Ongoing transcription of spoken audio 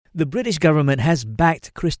The British government has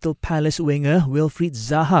backed Crystal Palace winger Wilfried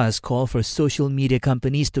Zaha's call for social media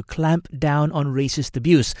companies to clamp down on racist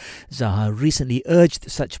abuse. Zaha recently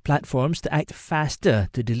urged such platforms to act faster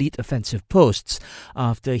to delete offensive posts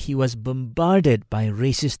after he was bombarded by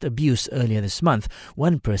racist abuse earlier this month.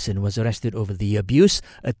 One person was arrested over the abuse,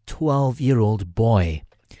 a 12-year-old boy.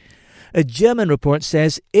 A German report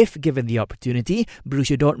says if given the opportunity,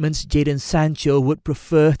 Borussia Dortmund's Jadon Sancho would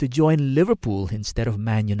prefer to join Liverpool instead of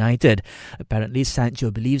Man United. Apparently,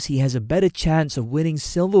 Sancho believes he has a better chance of winning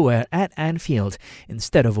silverware at Anfield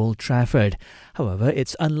instead of Old Trafford. However,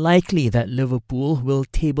 it's unlikely that Liverpool will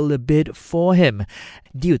table a bid for him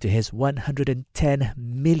due to his £110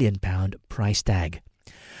 million price tag.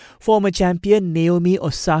 Former champion Naomi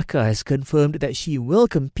Osaka has confirmed that she will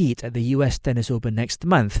compete at the US Tennis Open next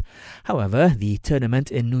month. However, the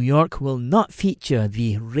tournament in New York will not feature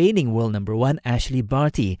the reigning world number one Ashley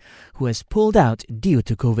Barty, who has pulled out due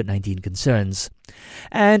to COVID-19 concerns.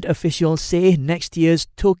 And officials say next year's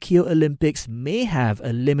Tokyo Olympics may have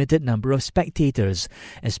a limited number of spectators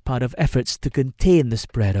as part of efforts to contain the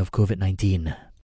spread of COVID-19.